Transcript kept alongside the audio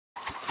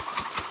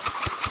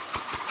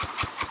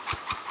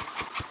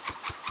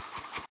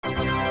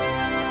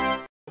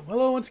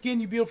Hello once again,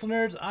 you beautiful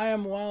nerds. I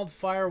am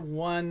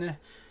Wildfire1.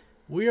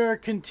 We are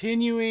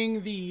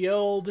continuing the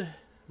Yeld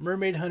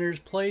Mermaid Hunters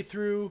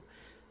playthrough.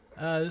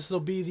 This will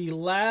be the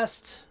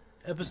last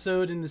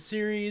episode in the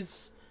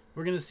series.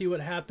 We're going to see what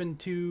happened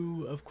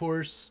to, of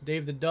course,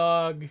 Dave the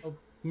dog,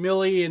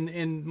 Millie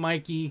and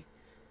Mikey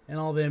and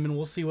all them, and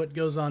we'll see what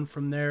goes on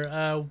from there.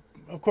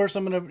 Of course,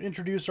 I'm going to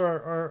introduce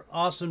our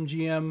awesome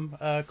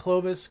GM,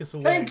 Clovis.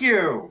 Thank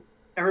you,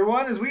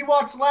 everyone. As we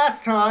watched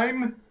last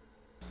time,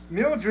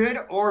 Mildred,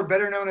 or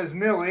better known as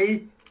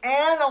Millie,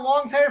 and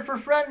alongside her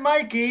friend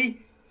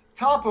Mikey,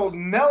 toppled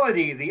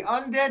Melody, the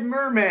undead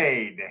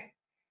mermaid,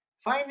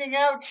 finding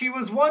out she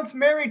was once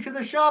married to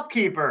the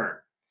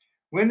shopkeeper.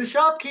 When the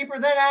shopkeeper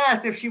then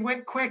asked if she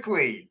went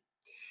quickly,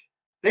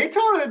 they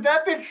told her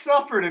that bitch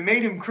suffered and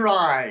made him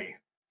cry.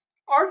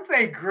 Aren't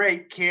they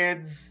great,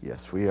 kids?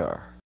 Yes, we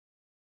are.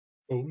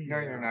 Oh, yeah.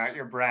 No, you're not.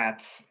 You're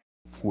brats.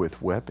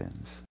 With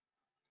weapons.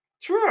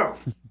 True.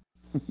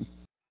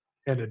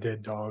 And a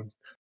dead dog.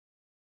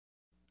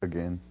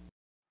 Again.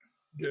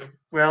 Yeah.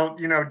 Well,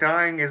 you know,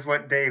 dying is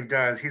what Dave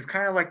does. He's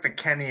kind of like the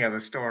Kenny of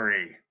the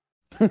story.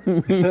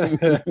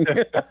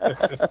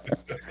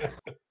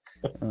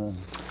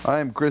 I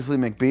am Grizzly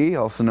McBee,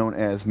 also known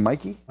as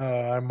Mikey.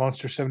 I'm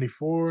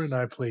Monster74, and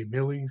I play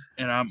Millie.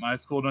 And I'm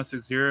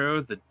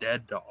iSchool960, the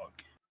dead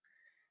dog.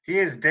 He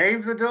is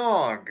Dave the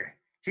dog.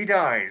 He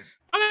dies.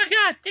 Oh my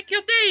god, they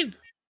killed Dave!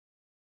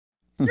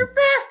 You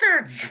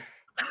bastards!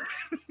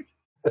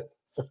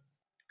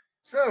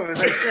 So,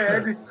 as I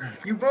said,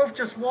 you both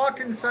just walked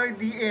inside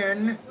the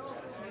inn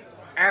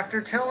after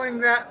telling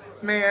that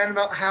man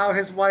about how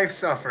his wife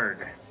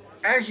suffered.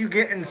 As you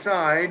get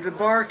inside, the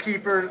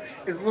barkeeper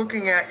is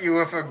looking at you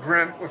with a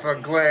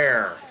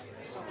glare.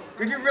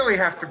 Did you really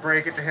have to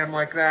break it to him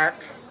like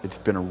that? It's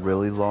been a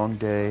really long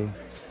day.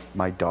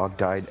 My dog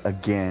died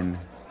again.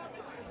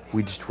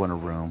 We just want a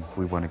room.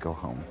 We want to go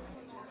home.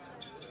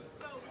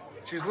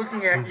 She's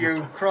looking at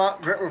you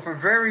with a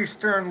very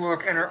stern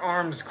look and her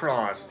arms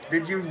crossed.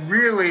 Did you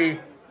really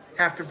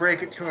have to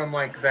break it to him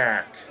like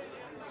that?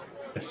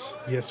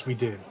 Yes, we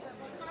did.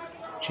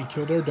 She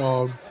killed our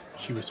dog.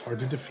 She was hard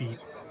to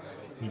defeat.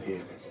 We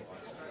did.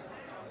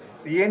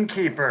 The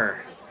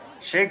innkeeper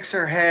shakes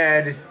her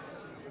head,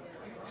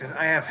 says,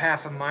 I have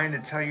half a mind to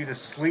tell you to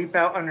sleep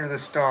out under the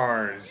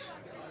stars,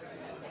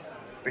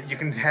 but you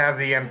can have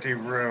the empty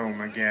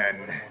room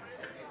again.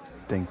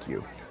 Thank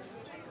you.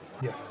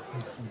 Yes,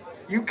 thank you.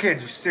 You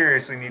kids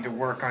seriously need to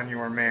work on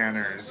your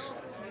manners.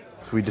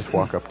 So we just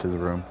walk up to the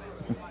room.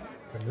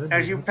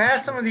 As you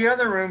pass some of the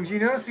other rooms, you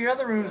notice the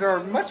other rooms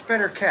are much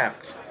better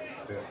kept.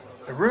 Yeah.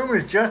 The room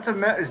is just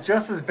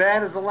as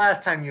bad as the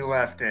last time you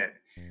left it.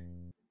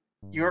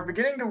 You are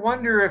beginning to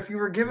wonder if you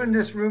were given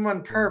this room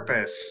on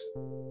purpose.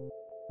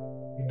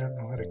 You don't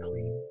know how to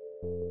clean.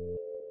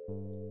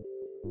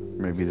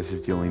 Maybe this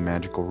is the only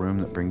magical room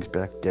that brings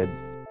back dead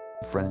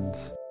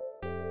friends.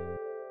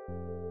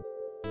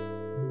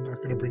 I'm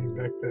not gonna bring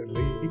back that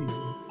lady.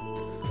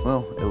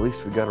 Well, at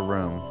least we got a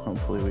room.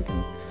 Hopefully we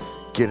can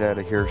get out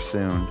of here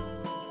soon.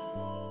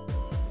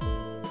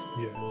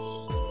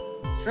 Yes.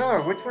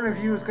 So, which one of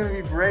you is going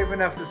to be brave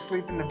enough to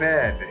sleep in the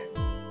bed?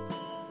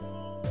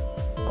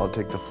 I'll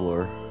take the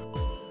floor.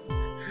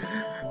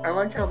 I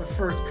like how the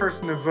first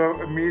person to vote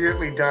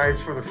immediately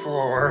dies for the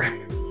floor.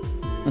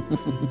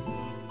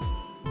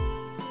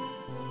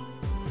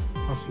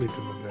 I'll sleep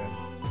in the bed.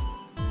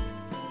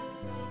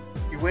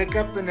 You wake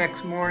up the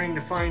next morning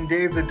to find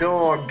Dave the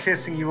dog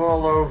kissing you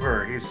all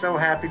over. He's so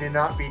happy to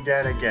not be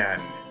dead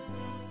again.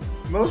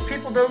 Most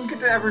people don't get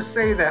to ever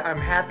say that, I'm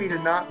happy to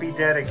not be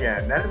dead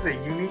again. That is a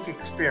unique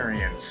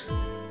experience.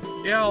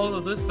 Yeah, although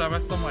this time I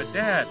saw my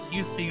dad. He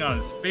was peeing on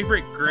his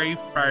favorite gray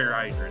fire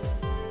hydrant.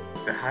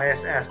 The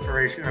highest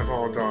aspiration of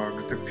all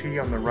dogs, to pee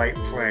on the right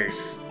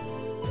place.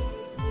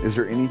 Is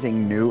there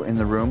anything new in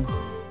the room?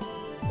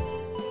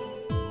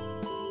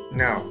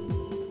 No.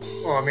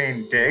 Well, I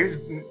mean, Dave's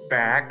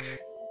back.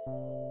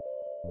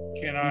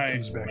 Can I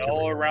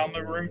smell around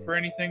the room for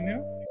anything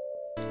new?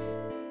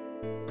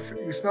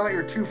 You smell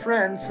your two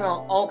friends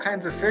smell all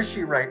kinds of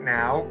fishy right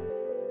now,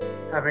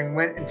 having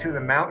went into the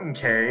mountain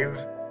cave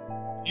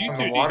You from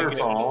two the need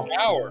waterfall. to get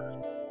a shower.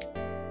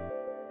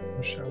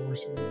 No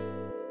showers.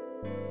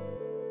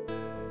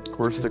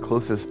 Where's the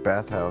closest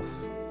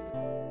bathhouse?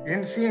 You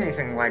didn't see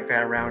anything like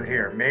that around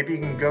here. Maybe you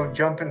can go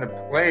jump in the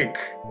lake.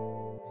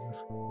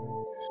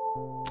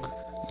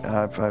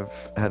 I've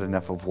had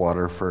enough of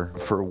water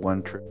for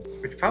one trip.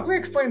 Which probably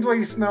explains why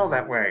you smell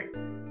that way.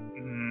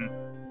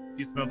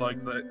 You smelled like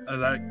that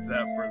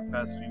for the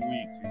past few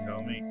weeks, you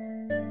tell me.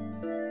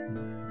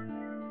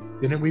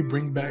 Didn't we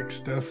bring back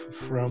stuff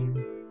from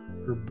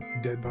her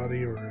dead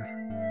body, or?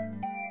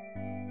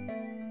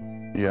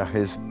 Yeah,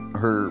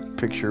 her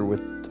picture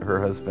with her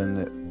husband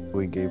that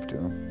we gave to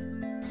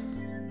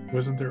him.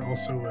 Wasn't there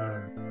also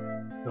a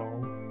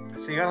doll?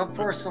 So you have a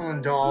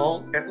porcelain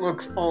doll. It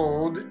looks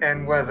old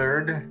and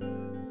weathered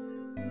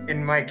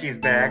in Mikey's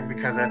bag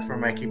because that's where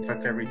Mikey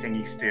puts everything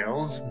he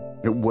steals.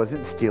 It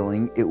wasn't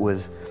stealing, it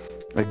was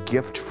a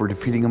gift for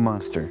defeating a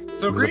monster. So It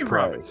was a Green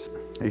prize.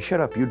 Hey,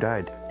 shut up. You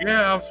died.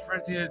 Yeah, I'm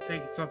surprised he didn't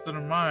take something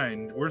of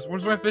mine. Where's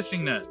my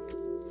fishing net?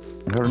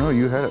 I don't know.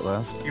 You had it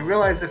last. You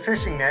realize the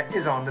fishing net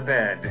is on the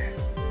bed.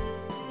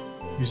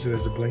 Use it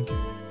as a blanket.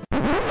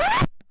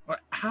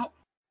 What? How?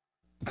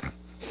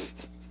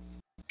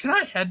 Can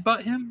I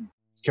headbutt him?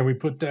 Can we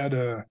put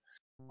that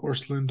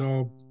porcelain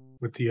doll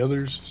with the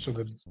others so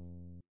that...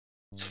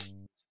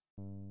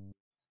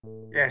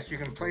 Yes, you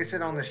can place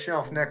it on the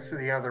shelf next to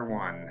the other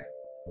one.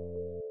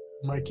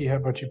 Mikey, how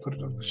about you put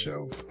it on the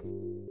shelf?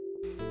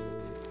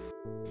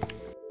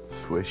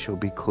 This way she'll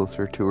be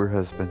closer to her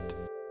husband.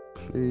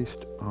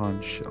 Placed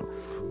on shelf.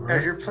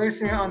 As you're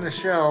placing it on the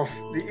shelf,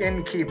 the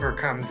innkeeper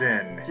comes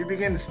in. He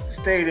begins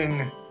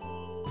stating,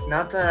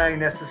 not that I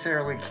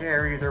necessarily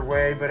care either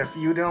way, but if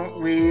you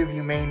don't leave,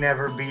 you may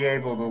never be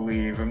able to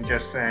leave. I'm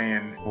just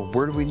saying. Well,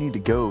 where do we need to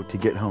go to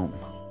get home?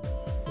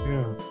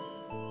 Yeah.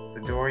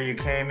 The door you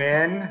came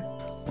in,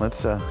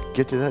 Let's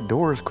get to that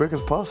door as quick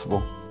as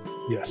possible.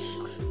 Yes.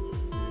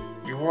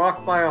 you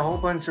walk by a whole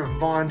bunch of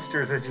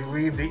monsters as you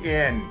leave the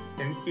inn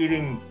and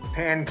eating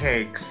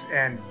pancakes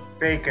and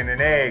bacon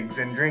and eggs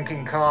and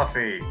drinking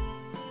coffee.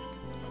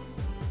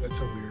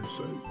 That's a weird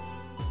sight.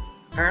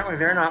 Apparently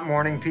they're not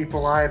morning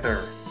people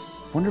either.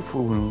 Wonder if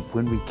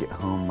when we get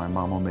home, my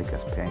mom will make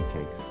us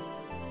pancakes.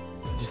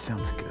 It just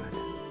sounds good.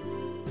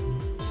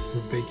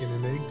 With bacon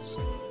and eggs?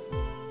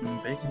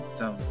 Bacon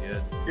sounds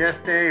good. Yes,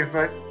 Dave,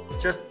 but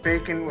just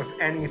bacon with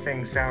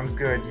anything sounds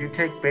good. You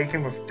take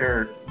bacon with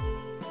dirt.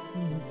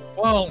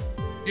 Well,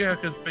 yeah,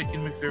 because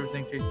bacon makes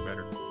everything taste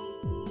better.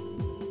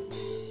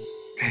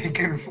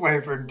 Bacon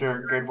flavored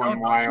dirt, good one,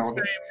 Wild.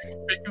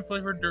 Bacon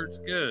flavored dirt's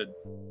good.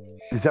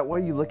 Is that why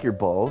you lick your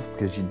balls?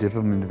 Because you dip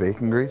them into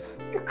bacon grease?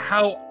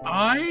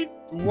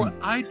 What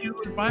I do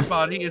with my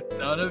body is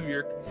none of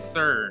your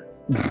concern.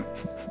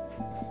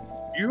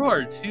 You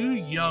are too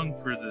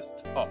young for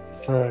this talk.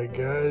 Alright,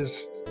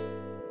 guys.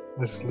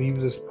 Let's leave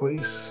this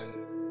place.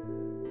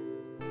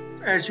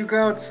 As you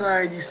go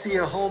outside, you see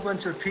a whole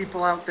bunch of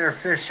people out there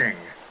fishing.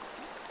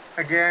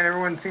 Again,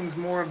 everyone seems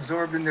more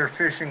absorbed in their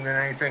fishing than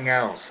anything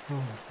else.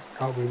 Oh,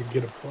 thought we would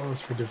get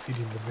applause for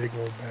defeating the big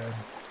old bad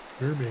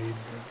mermaid,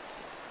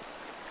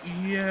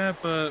 Yeah,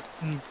 but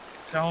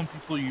telling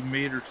people you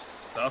made her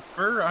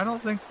suffer? I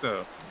don't think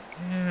so.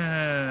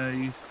 Yeah,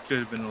 you could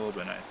have been a little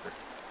bit nicer.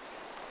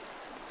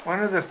 One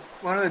of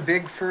the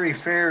big furry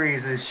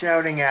fairies is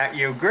shouting at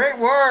you, "Great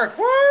work!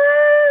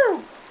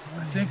 Woo!"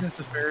 I think that's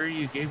the fairy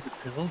you gave the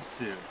pills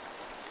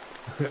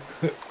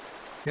to.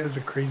 He has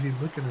a crazy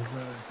look in his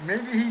eye.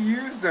 Maybe he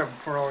used them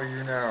for all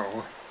you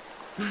know.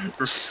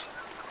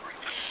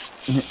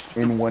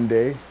 In one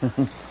day?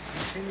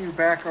 Continue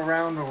back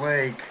around the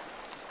lake,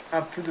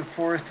 up through the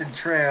forested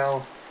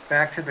trail,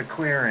 back to the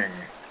clearing,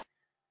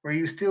 where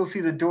you still see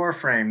the door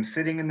frame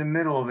sitting in the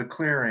middle of the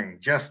clearing,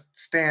 just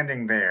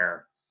standing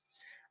there,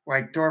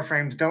 like door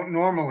frames don't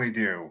normally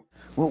do.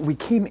 Well, we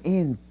came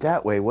in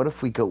that way. What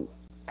if we go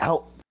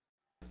out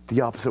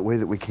the opposite way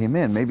that we came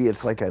in? Maybe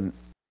it's like an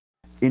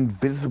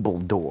invisible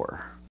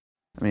door.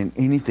 I mean,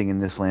 anything in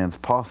this land's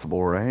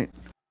possible, right?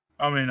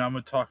 I mean, I'm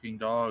a talking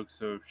dog,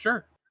 so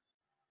sure.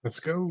 Let's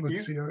go.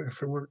 Let's see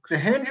if it works. The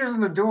hinges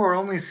on the door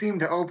only seem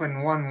to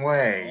open one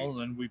way. Well,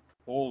 then we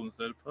pull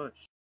instead of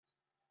push.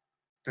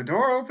 The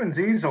door opens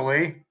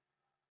easily.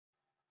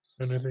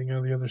 Anything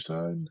on the other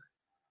side?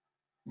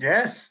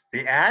 Yes,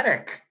 the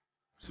attic.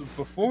 So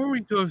before we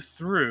go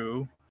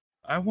through,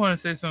 I want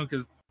to say something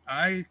because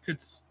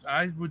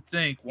I would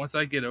think once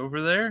I get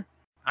over there,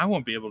 I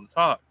won't be able to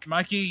talk.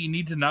 Mikey, you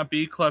need to not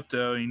be a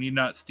klepto. You need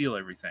not steal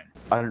everything.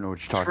 I don't know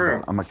what you're talking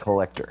about. I'm a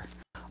collector.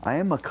 I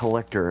am a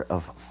collector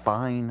of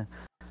fine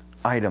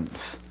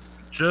items.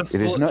 Just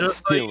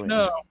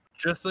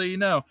so you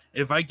know,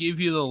 if I give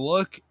you the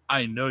look,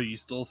 I know you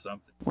stole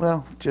something.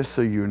 Well, just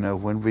so you know,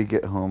 when we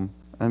get home,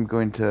 I'm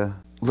going to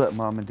let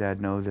Mom and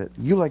Dad know that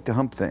you like to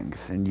hump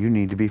things and you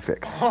need to be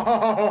fixed.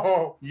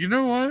 Oh, You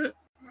know what?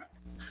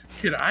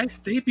 Could I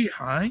stay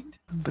behind?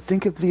 But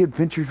think of the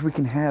adventures we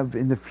can have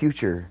in the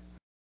future.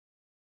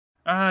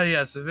 Ah,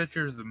 yes,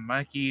 adventures of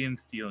Mikey and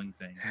stealing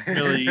things.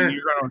 Milly, you're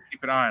going to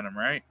keep an eye on him,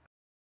 right?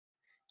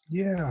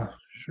 Yeah,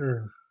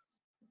 sure.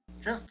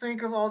 just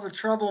think of all the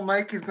trouble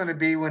Mikey's going to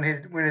be when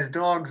his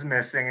dog's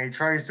missing and he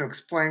tries to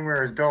explain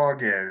where his dog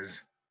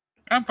is.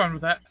 I'm fine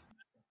with that.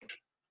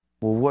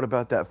 Well, what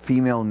about that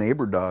female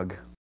neighbor dog?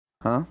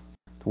 Huh?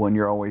 The one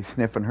you're always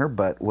sniffing her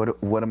butt.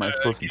 What am I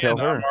supposed to tell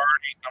her?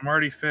 I'm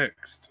already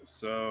fixed,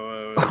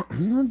 so...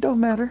 Don't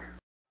matter.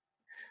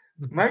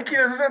 Mikey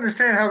doesn't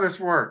understand how this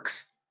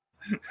works.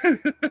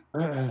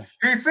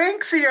 He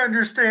thinks he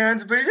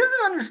understands, but he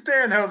doesn't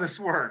understand how this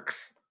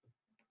works.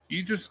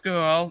 You just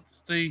go, I'll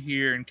stay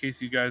here in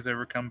case you guys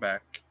ever come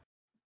back.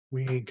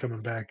 We ain't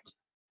coming back.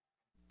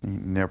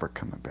 Ain't never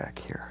coming back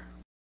here.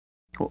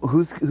 Well,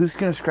 who's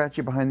gonna scratch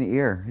you behind the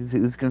ear?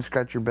 Who's gonna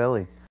scratch your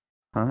belly?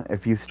 Huh?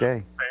 If you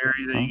stay.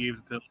 Fairy that you gave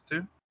the pills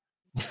to?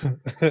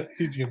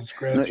 He's gonna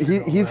scratch. No,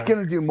 he's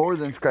gonna do more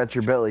than scratch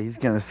your belly. He's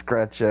gonna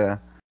scratch,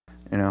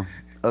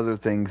 other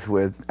things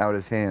without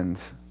his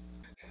hands.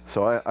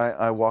 So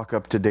I walk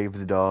up to Dave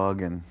the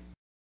dog and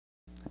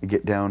I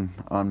get down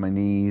on my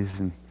knees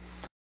and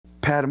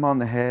pat him on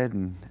the head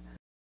and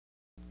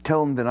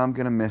tell him that I'm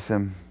going to miss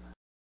him,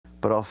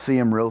 but I'll see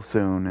him real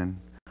soon. And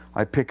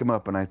I pick him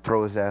up and I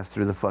throw his ass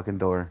through the fucking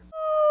door.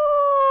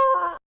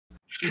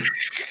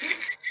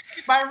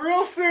 By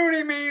real soon,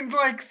 he means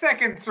like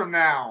seconds from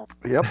now.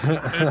 Yep.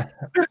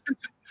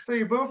 So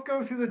you both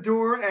go through the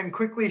door and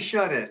quickly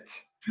shut it.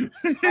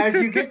 As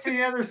you get to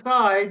the other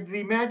side,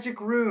 the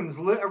magic runes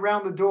lit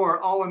around the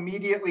door all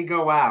immediately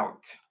go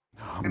out.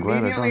 I'm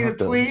glad I don't have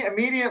to...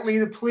 Immediately,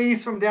 the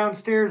police from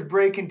downstairs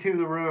break into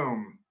the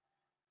room.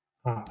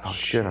 Oh,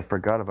 shit, I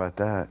forgot about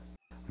that.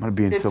 I'm going to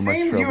be in so much trouble.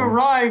 It seems you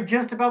arrived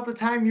just about the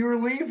time you were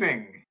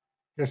leaving.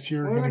 Guess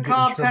you're One of going the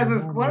to get in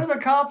trouble. One of the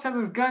cops has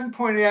his gun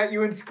pointed at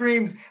you and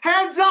screams,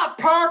 "Hands up,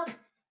 perp!"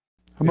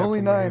 I'm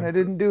only 9. I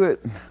didn't do it.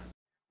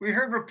 We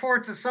heard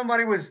reports that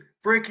somebody was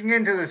breaking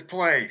into this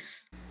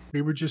place.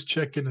 We were just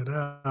checking it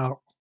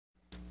out.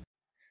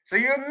 So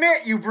you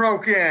admit you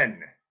broke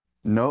in?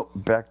 Nope,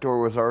 back door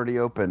was already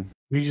open.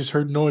 We just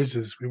heard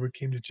noises. We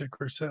came to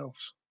check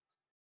ourselves.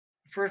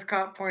 The first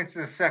cop points to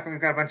the second.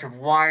 We've got a bunch of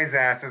wise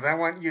asses. I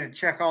want you to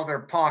check all their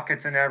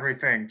pockets and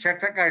everything.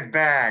 Check that guy's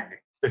bag.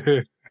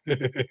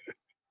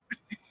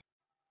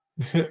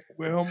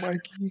 Well,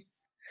 Mikey,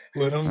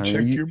 let him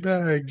check your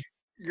bag.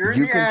 You're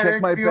in the attic.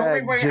 Check my bag.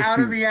 Only way out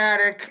of the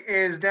attic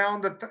is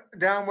down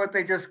what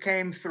they just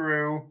came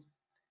through,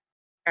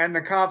 and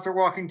the cops are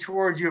walking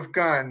towards you with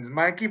guns.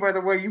 Mikey, by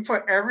the way, you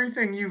put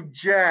everything you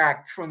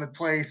jacked from the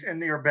place in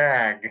your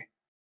bag.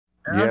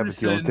 Yeah, but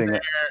the only thing. I'm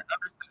just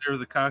sitting there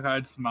with a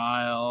cockeyed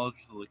smile,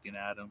 just looking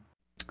at him.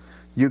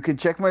 You can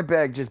check my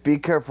bag, just be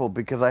careful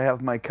because I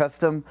have my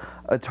custom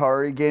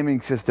Atari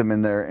gaming system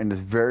in there and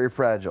it's very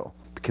fragile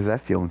because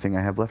that's the only thing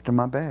I have left in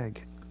my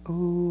bag.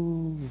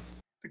 Ooh.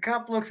 The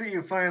cop looks at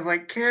you funny, he's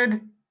like,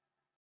 "Kid,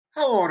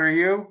 how old are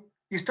you?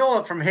 You stole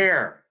it from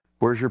here."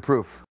 "Where's your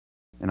proof?"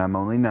 "And I'm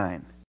only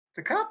 9.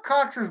 The cop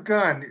cocks his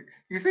gun.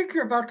 You think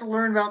you're about to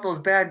learn about those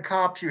bad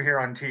cops you hear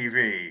on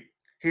TV.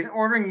 He's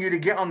ordering you to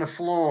get on the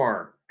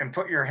floor and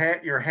put your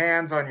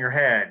hands on your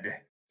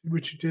head.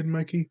 What you did,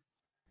 Mikey?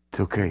 It's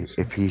okay.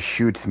 If he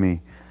shoots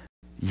me,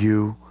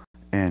 you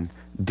and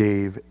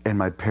Dave and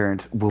my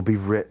parents will be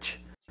rich,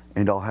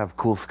 and I'll have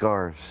cool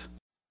scars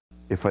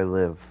if I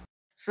live.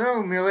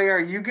 So, Milly, are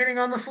you getting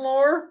on the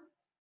floor?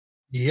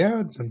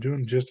 Yeah, I'm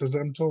doing just as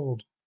I'm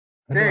told.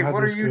 Dave,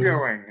 what are you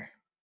doing?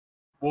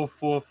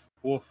 Woof, woof,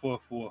 woof,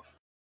 woof, woof.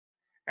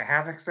 I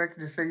half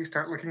expected to say you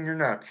start licking your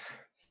nuts.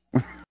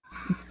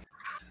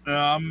 No,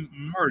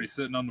 I'm already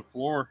sitting on the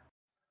floor.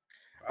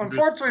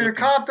 Unfortunately, the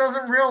cop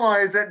doesn't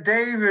realize that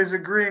Dave is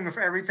agreeing with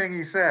everything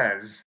he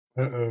says.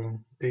 Uh-oh,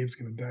 Dave's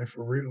gonna die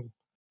for real.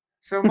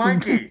 So,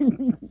 Mikey,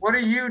 what do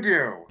you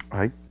do?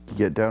 I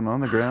get down on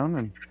the ground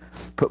and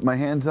put my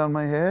hands on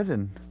my head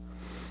and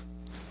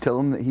tell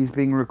him that he's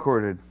being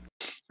recorded.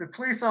 The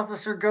police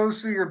officer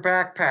goes through your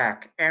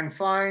backpack and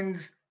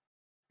finds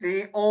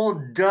the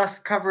old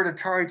dust-covered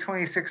Atari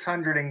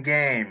 2600 and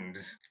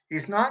games.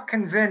 He's not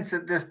convinced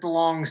that this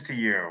belongs to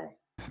you.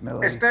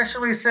 Melody.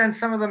 Especially since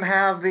some of them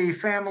have the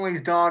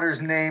family's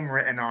daughter's name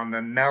written on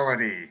them,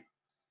 Melody.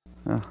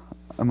 Oh,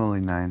 I'm only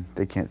 9.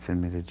 They can't send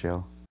me to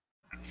jail.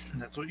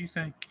 That's what you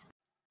think.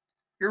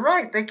 You're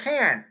right, they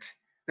can't.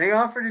 They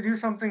offer to do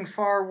something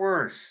far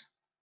worse.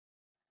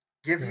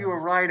 Give you a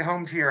ride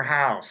home to your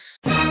house.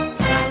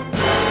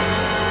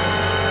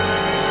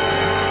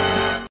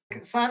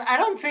 Son, I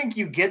don't think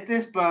you get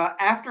this, but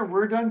after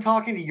we're done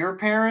talking to your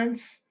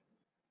parents,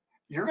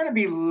 you're going to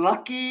be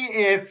lucky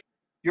if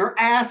your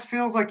ass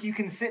feels like you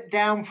can sit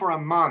down for a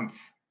month.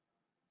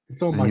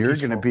 It's all and you're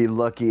going to be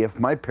lucky if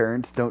my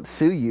parents don't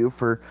sue you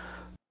for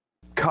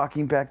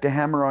cocking back the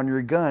hammer on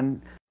your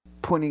gun,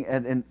 pointing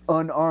at an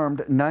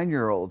unarmed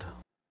 9-year-old.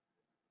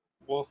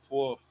 Woof,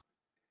 woof.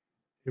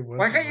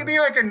 Why can't you be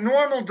like a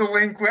normal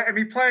delinquent and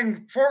be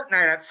playing Fortnite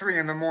at 3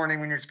 in the morning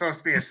when you're supposed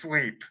to be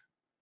asleep?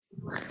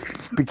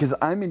 Because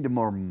I'm into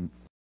more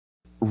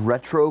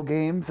retro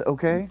games,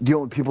 okay? The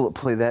only people that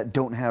play that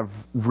don't have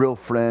real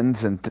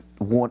friends and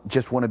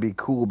just want to be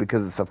cool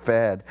because it's a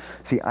fad.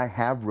 See, I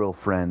have real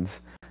friends,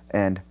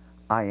 and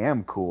I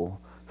am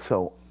cool,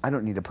 so I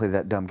don't need to play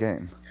that dumb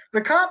game. The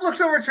cop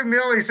looks over to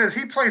Milly and says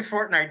he plays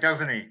Fortnite,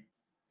 doesn't he?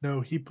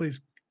 No, he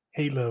plays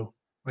Halo,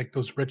 like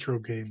those retro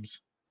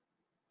games.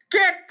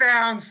 Get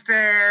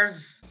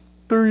downstairs!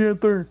 3.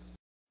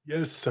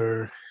 Yes,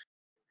 sir.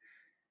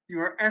 You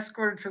are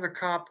escorted to the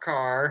cop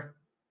car.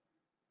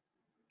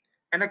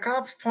 And the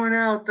cops point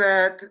out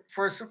that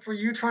for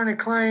you trying to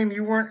claim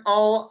you weren't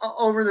all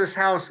over this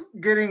house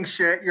getting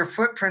shit, your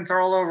footprints are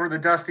all over the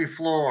dusty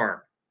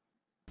floor.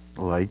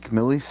 Like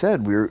Millie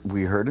said,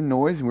 we heard a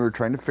noise and we were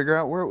trying to figure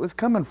out where it was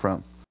coming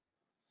from.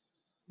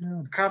 Yeah,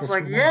 the cop's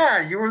like,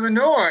 yeah, you were the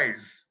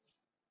noise.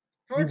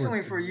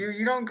 Fortunately for you,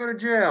 you don't go to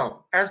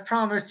jail. As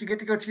promised, you get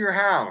to go to your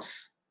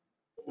house.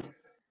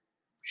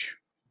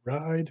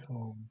 Ride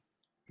home.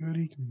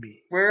 Goody me.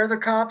 Where the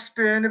cops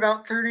spend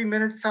about 30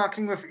 minutes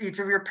talking with each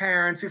of your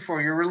parents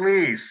before you're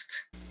released.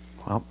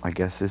 Well, I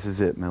guess this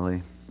is it,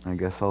 Millie. I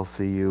guess I'll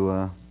see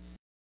you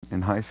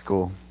in high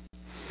school.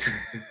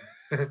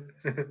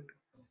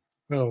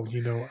 Well,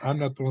 I'm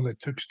not the one that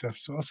took stuff,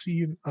 so I'll see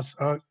you.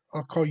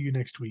 I'll call you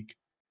next week.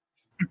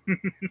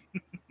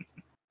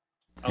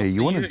 I'll Hey, you see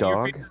want a at your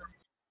dog?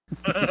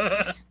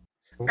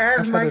 Well, As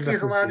I've had Mikey enough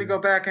is of allowed to being- go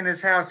back in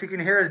his house, you can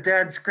hear his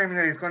dad screaming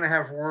that he's going to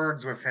have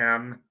words with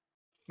him.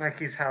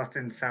 Mikey's house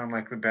didn't sound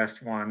like the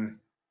best one.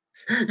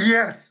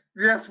 Yes,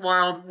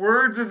 Wild.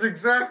 Words is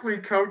exactly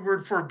code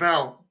word for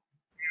belt.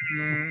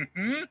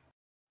 Mhm.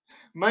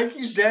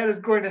 Mikey's dad is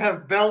going to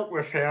have belt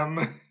with him.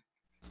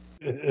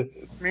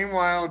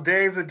 Meanwhile,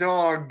 Dave the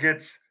dog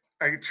gets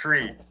a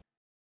treat.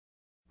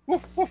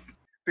 Woof, woof.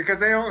 Because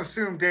they don't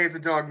assume Dave the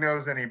dog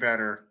knows any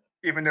better,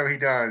 even though he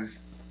does.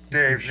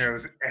 Dave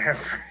knows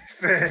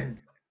everything.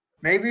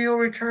 Maybe you'll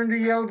return to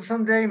Yeld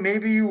someday,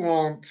 maybe you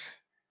won't.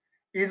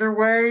 Either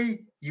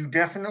way, you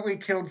definitely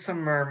killed some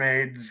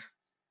mermaids.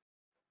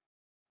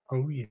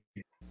 Oh yeah.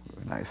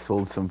 And I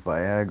sold some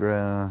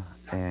Viagra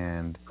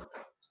and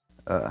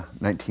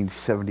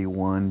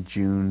 1971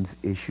 June's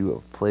issue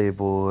of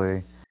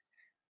Playboy.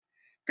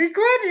 Be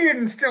glad you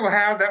didn't still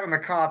have that when the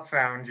cop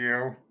found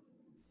you.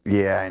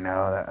 Yeah, I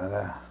know that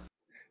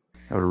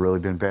would have really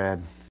been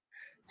bad.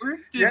 Where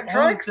did Yeah, all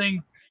try- the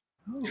things?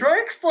 Oh, Try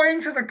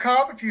explaining to the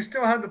cop if you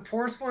still have the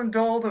porcelain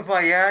doll, the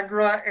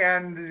Viagra,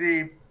 and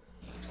the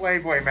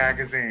Playboy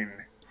magazine.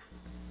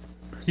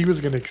 He was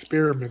gonna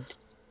experiment.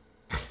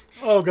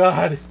 Oh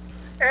God.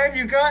 And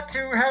you got to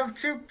have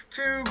two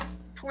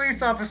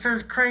police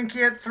officers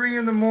cranky at 3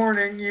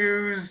 a.m.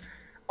 use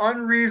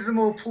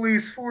unreasonable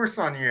police force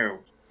on you.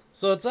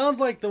 So it sounds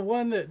like the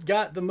one that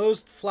got the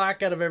most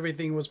flack out of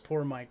everything was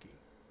poor Mikey.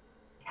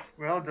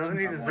 Well, doesn't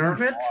he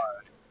deserve it?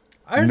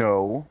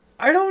 No.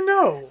 I don't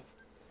know.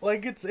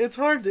 Like it's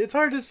hard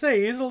to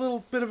say. He's a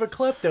little bit of a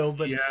klepto,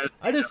 but yes.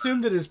 I'd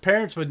assume that his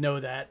parents would know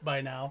that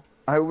by now.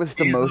 I was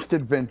the He's most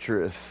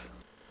adventurous.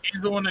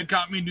 He's the one that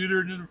got me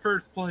neutered in the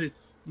first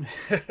place.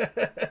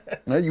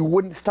 No, you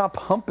wouldn't stop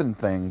humping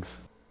things.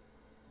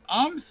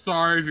 I'm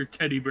sorry if your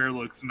teddy bear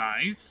looks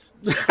nice.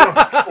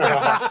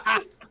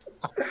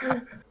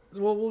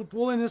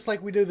 We'll end this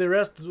like we do the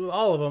rest of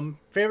all of them.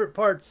 Favorite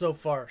parts so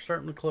far,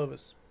 starting with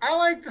Clovis. I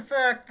like the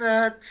fact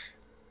that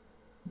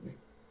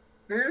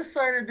they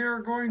decided they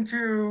were going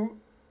to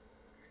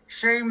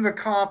shame the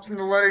cops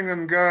into letting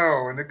them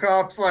go. And the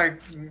cops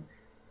like,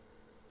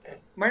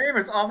 my name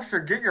is Officer,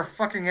 get your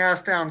fucking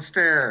ass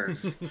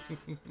downstairs.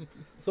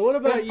 So what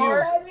about This you?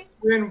 part,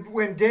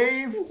 when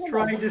Dave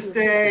tried to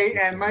stay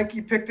and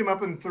Mikey picked him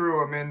up and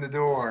threw him in the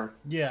door.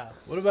 Yeah.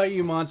 What about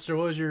you, Monster?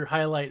 What was your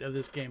highlight of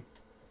this game?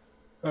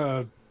 My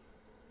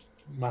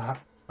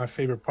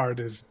favorite part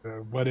is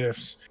the what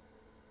ifs.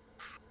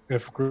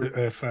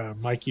 If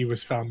Mikey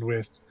was found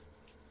with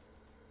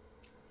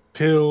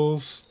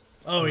pills.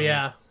 Oh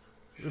yeah.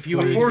 If you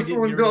A if you porcelain didn't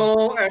get rid of-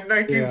 doll and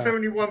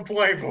 1971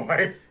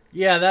 Playboy.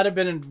 Yeah, that'd have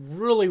been a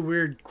really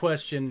weird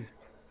question.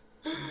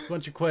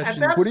 Bunch of questions.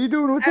 that- What are you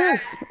doing with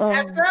this?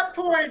 At that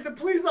point, the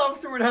police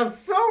officer would have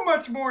so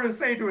much more to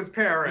say to his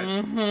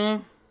parents. Mm-hmm.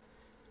 Well,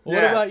 What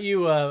Yes. about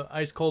you,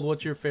 Ice Cold?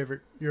 What's your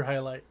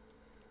highlight?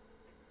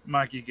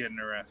 Mikey getting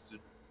arrested.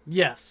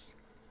 Yes.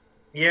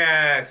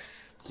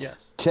 Yes.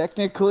 Yes.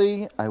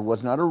 Technically, I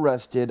was not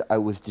arrested. I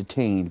was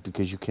detained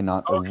because you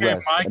cannot Okay,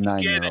 arrest a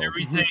Mikey get 9-year-old.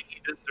 everything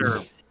he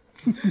deserved.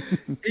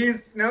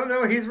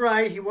 He's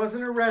right. He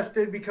wasn't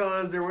arrested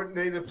because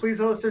the police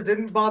officer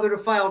didn't bother to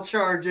file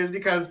charges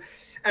because,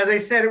 as I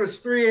said, it was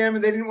 3 a.m.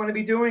 and they didn't want to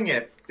be doing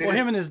it. Well,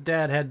 him and his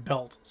dad had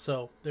belt,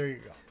 so there you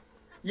go.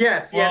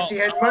 Yes, Well, he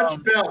had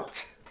much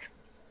belt.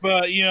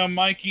 But,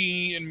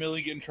 Mikey and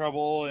Millie get in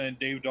trouble and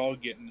Dave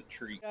Dog getting the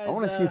treat. I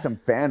want to see some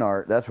fan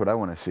art. That's what I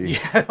want to see.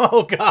 Yeah.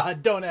 Oh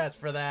God! Don't ask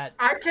for that.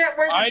 I can't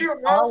wait to see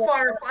what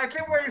Wildfire. I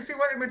can't wait to see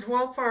what image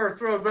Wildfire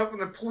throws up when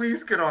the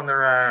police get on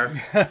their ass.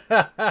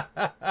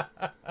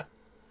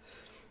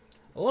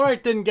 All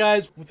right then,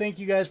 guys. Well, thank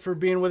you guys for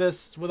being with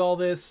us with all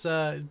this.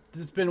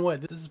 It's been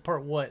what? This is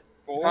part what?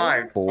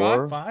 5.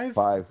 4, Five?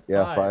 5,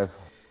 yeah, 5.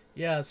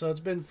 Yeah, so it's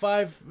been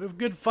a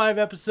good 5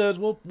 episodes.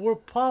 We're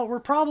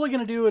probably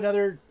gonna do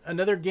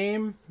another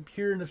game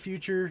here in the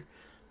future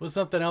with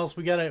something else.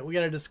 We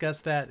gotta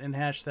discuss that and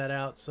hash that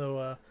out.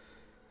 So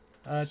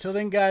till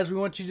then, guys, we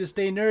want you to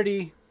stay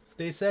nerdy,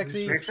 stay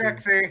sexy, Stay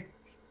sexy.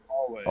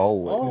 Always.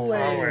 Always.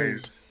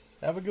 always.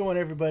 Have a good one,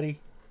 everybody.